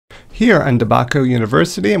Here on DeBacco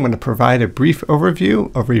University, I'm going to provide a brief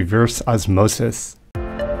overview of reverse osmosis.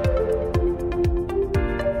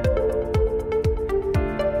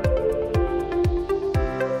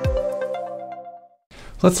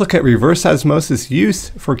 Let's look at reverse osmosis use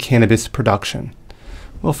for cannabis production.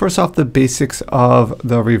 Well, first off, the basics of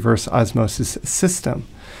the reverse osmosis system.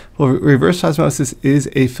 Well, reverse osmosis is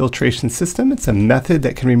a filtration system. It's a method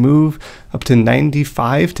that can remove up to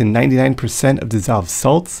 95 to 99% of dissolved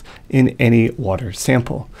salts in any water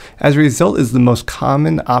sample. As a result, is the most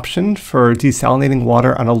common option for desalinating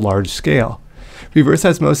water on a large scale. Reverse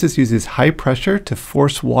osmosis uses high pressure to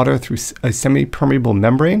force water through a semi-permeable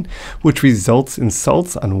membrane, which results in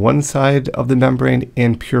salts on one side of the membrane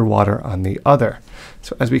and pure water on the other.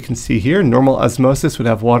 So as we can see here, normal osmosis would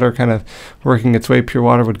have water kind of working its way. Pure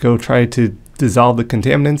water would go try to dissolve the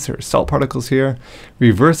contaminants or salt particles here.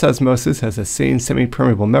 Reverse osmosis has the same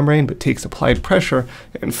semi-permeable membrane, but takes applied pressure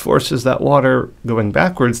and forces that water going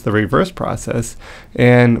backwards, the reverse process,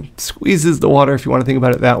 and squeezes the water, if you want to think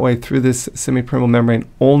about it that way, through this semi-permeable membrane,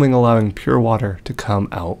 only allowing pure water to come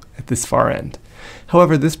out at this far end.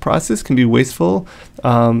 However, this process can be wasteful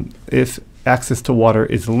if access to water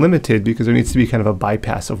is limited, because there needs to be kind of a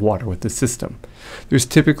bypass of water with the system. There's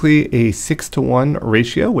typically a 6-to-1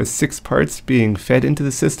 ratio, with 6 parts being fed into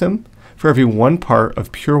the system for every 1 part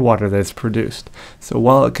of pure water that is produced. So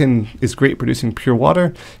while it is great producing pure water,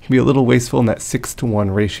 it can be a little wasteful in that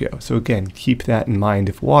 6-to-1 ratio. So again, keep that in mind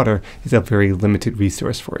if water is a very limited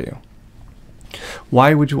resource for you.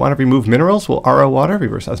 Why would you want to remove minerals? Well, RO water,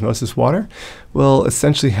 reverse osmosis water, will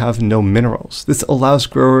essentially have no minerals. This allows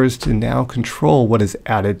growers to now control what is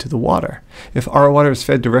added to the water. If RO water is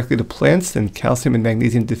fed directly to plants, then calcium and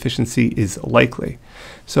magnesium deficiency is likely.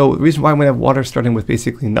 So the reason why we have water starting with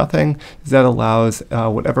basically nothing is that allows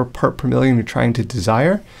whatever part per million you're trying to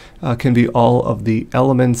desire can be all of the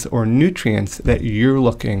elements or nutrients that you're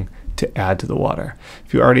looking to add to the water.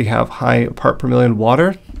 If you already have high part per million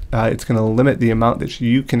water, it's going to limit the amount that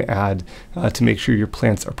you can add to make sure your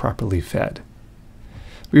plants are properly fed.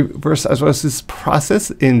 Reverse osmosis process,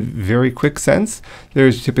 in very quick sense,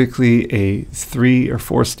 there's typically a 3 or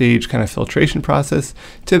 4 stage kind of filtration process.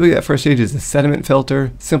 Typically that first stage is a sediment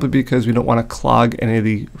filter, simply because we don't want to clog any of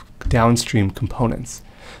the downstream components.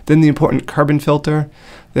 Then the important carbon filter.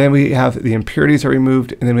 Then we have the impurities are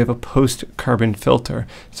removed, and then we have a post-carbon filter.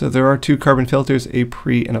 So there are 2 carbon filters, a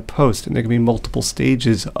pre and a post, and there can be multiple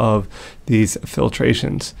stages of these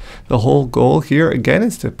filtrations. The whole goal here, again,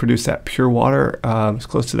 is to produce that pure water, as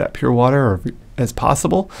close to that pure water as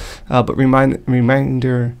possible, but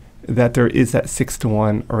reminder that there is that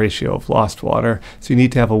 6-to-1 ratio of lost water. So you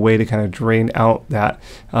need to have a way to kind of drain out that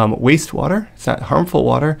wastewater. It's not harmful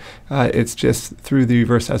water. It's just through the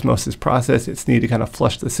reverse osmosis process. It's needed to kind of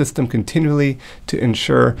flush the system continually to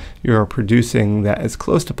ensure you're producing that as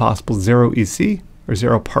close to possible 0 EC, or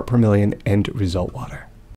 0 part per million end result water.